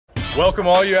Welcome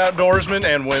all you outdoorsmen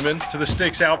and women to the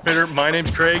Sticks Outfitter. My name's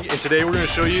Craig, and today we're going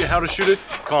to show you how to shoot a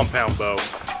compound bow.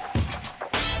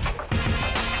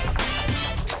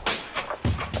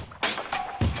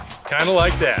 Kind of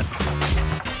like that.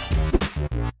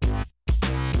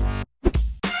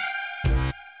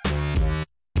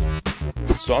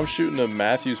 So I'm shooting a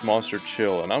Matthews Monster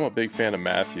Chill, and I'm a big fan of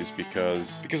Matthews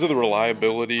because of the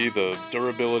reliability, the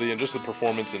durability, and just the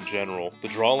performance in general. The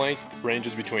draw length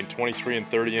ranges between 23 and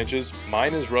 30 inches.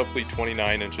 Mine is roughly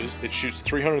 29 inches. It shoots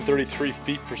 333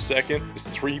 feet per second, is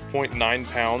 3.9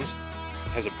 pounds,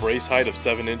 has a brace height of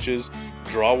 7 inches,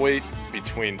 draw weight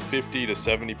between 50 to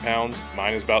 70 pounds.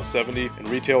 Mine is about 70, and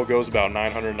retail goes about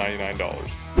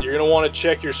 $999. You're going to want to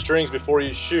check your strings before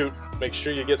you shoot. Make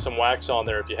sure you get some wax on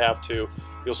there if you have to.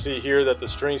 You'll see here that the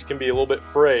strings can be a little bit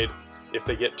frayed if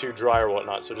they get too dry or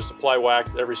whatnot, so just apply wax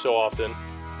every so often.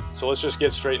 So let's just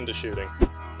get straight into shooting.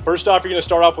 First off, you're going to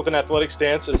start off with an athletic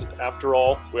stance, as after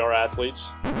all, we are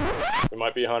athletes. We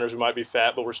might be hunters, we might be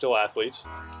fat, but we're still athletes.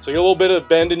 So you get a little bit of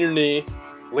bend in your knee,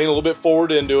 lean a little bit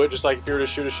forward into it, just like if you were to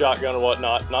shoot a shotgun or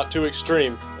whatnot, not too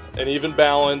extreme, and even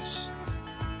balance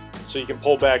so you can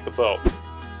pull back the bow.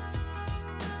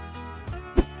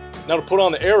 Now to put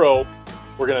on the arrow,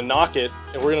 we're going to nock it,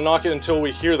 and we're going to nock it until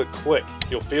we hear the click.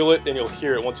 You'll feel it and you'll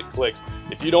hear it once it clicks.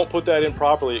 If you don't put that in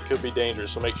properly, it could be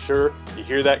dangerous, so make sure you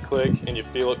hear that click and you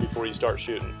feel it before you start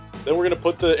shooting. Then we're going to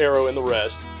put the arrow in the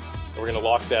rest, and we're going to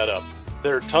lock that up.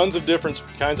 There are tons of different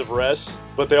kinds of rests,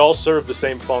 but they all serve the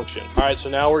same function. Alright, so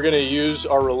now we're going to use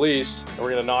our release, and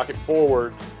we're going to knock it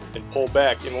forward and pull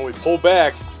back. And when we pull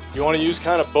back, you want to use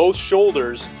kind of both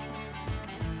shoulders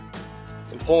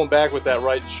and pulling back with that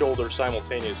right shoulder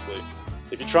simultaneously.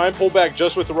 If you try and pull back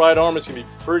just with the right arm, it's going to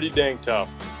be pretty dang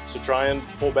tough. So try and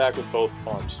pull back with both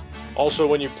arms. Also,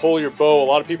 when you pull your bow, a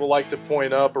lot of people like to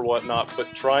point up or whatnot, but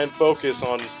try and focus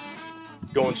on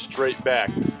going straight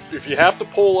back. If you have to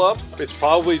pull up, it's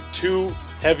probably too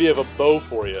heavy of a bow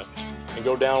for you, and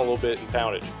go down a little bit in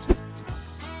poundage.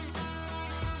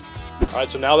 Alright,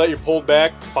 so now that you're pulled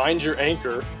back, find your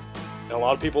anchor. And a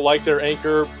lot of people like their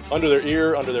anchor under their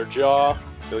ear, under their jaw.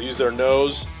 They'll use their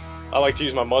nose. I like to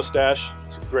use my mustache.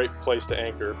 It's a great place to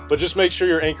anchor. But just make sure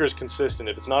your anchor is consistent.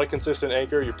 If it's not a consistent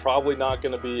anchor, you're probably not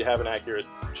going to be having accurate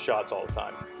shots all the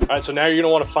time. Alright, so now you're going to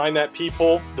want to find that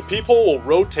peephole. The peephole will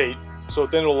rotate, so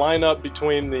then it'll line up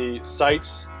between the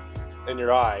sights and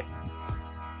your eye.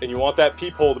 And you want that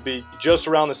peephole to be just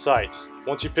around the sights.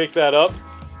 Once you pick that up,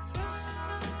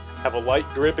 have a light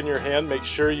grip in your hand. Make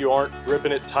sure you aren't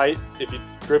gripping it tight. If you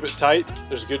grip it tight,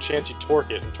 there's a good chance you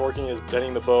torque it. And torquing is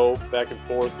bending the bow back and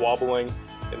forth, wobbling,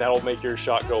 and that'll make your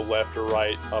shot go left or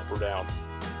right, up or down.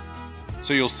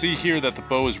 So you'll see here that the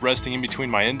bow is resting in between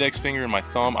my index finger and my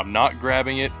thumb. I'm not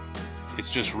grabbing it.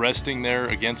 It's just resting there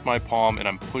against my palm, and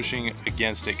I'm pushing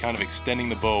against it, kind of extending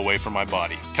the bow away from my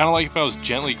body. Kind of like if I was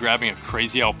gently grabbing a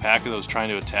crazy alpaca that was trying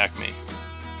to attack me.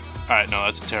 Alright, no,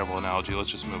 that's a terrible analogy. Let's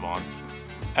just move on.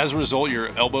 As a result, your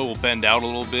elbow will bend out a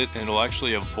little bit, and it'll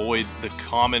actually avoid the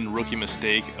common rookie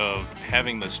mistake of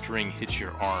having the string hit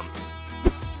your arm.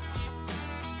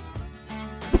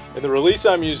 And the release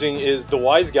I'm using is the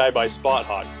Wise Guy by Spot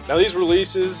Hawk. Now these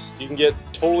releases, you can get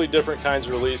totally different kinds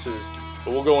of releases,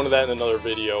 but we'll go into that in another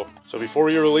video. So before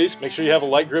you release, make sure you have a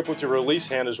light grip with your release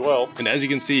hand as well. And as you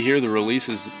can see here, the release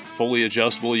is fully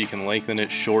adjustable. You can lengthen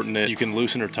it, shorten it, you can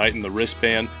loosen or tighten the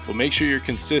wristband, but make sure you're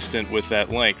consistent with that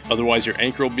length. Otherwise your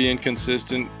anchor will be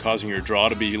inconsistent, causing your draw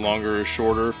to be longer or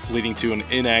shorter, leading to an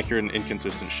inaccurate and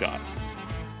inconsistent shot.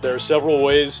 There are several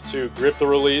ways to grip the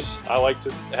release. I like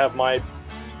to have my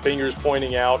fingers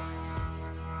pointing out.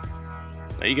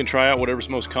 Now you can try out whatever's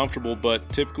most comfortable, but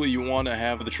typically you want to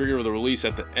have the trigger of the release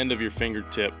at the end of your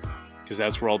fingertip, because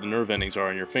that's where all the nerve endings are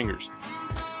in your fingers.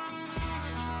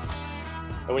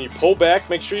 And when you pull back,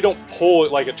 make sure you don't pull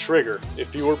it like a trigger.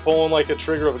 If you were pulling like a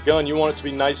trigger of a gun, you want it to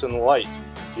be nice and light.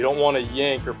 You don't want to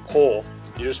yank or pull.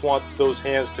 You just want those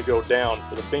hands to go down,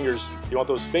 or the fingers, you want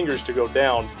those fingers to go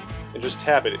down and just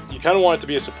tap it. You kind of want it to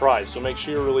be a surprise, so make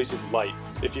sure your release is light.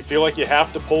 If you feel like you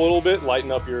have to pull a little bit,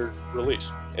 lighten up your release.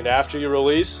 And after you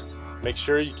release, make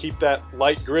sure you keep that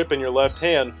light grip in your left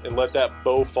hand and let that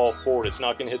bow fall forward. It's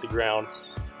not going to hit the ground.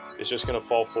 It's just going to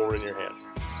fall forward in your hand.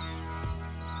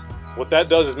 What that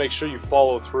does is make sure you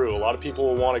follow through. A lot of people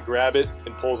will want to grab it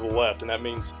and pull to the left, and that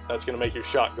means that's going to make your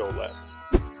shot go left.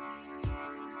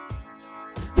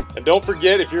 And don't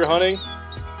forget, if you're hunting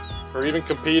or even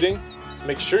competing,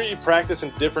 make sure you practice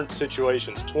in different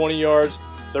situations. 20 yards,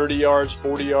 30 yards,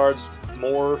 40 yards,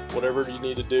 more, whatever you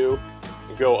need to do.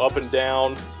 And go up and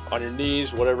down on your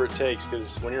knees, whatever it takes,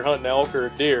 because when you're hunting elk or a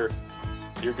deer,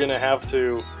 you're going to have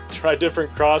to try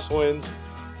different crosswinds,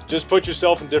 just put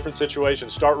yourself in different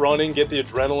situations. Start running, get the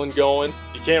adrenaline going.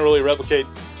 You can't really replicate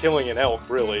killing an elk,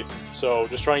 really. So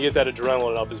just try and get that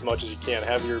adrenaline up as much as you can.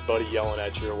 Have your buddy yelling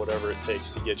at you or whatever it takes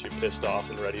to get you pissed off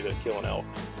and ready to kill an elk.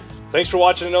 Thanks for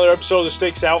watching another episode of the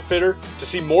Stakes Outfitter. To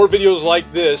see more videos like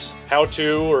this,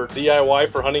 how-to or DIY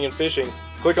for hunting and fishing,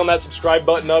 click on that subscribe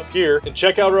button up here and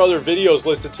check out our other videos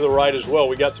listed to the right as well.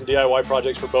 We got some DIY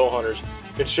projects for bow hunters.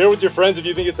 And share with your friends if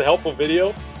you think it's a helpful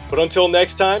video. But until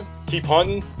next time, keep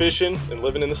hunting, fishing, and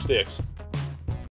living in the sticks.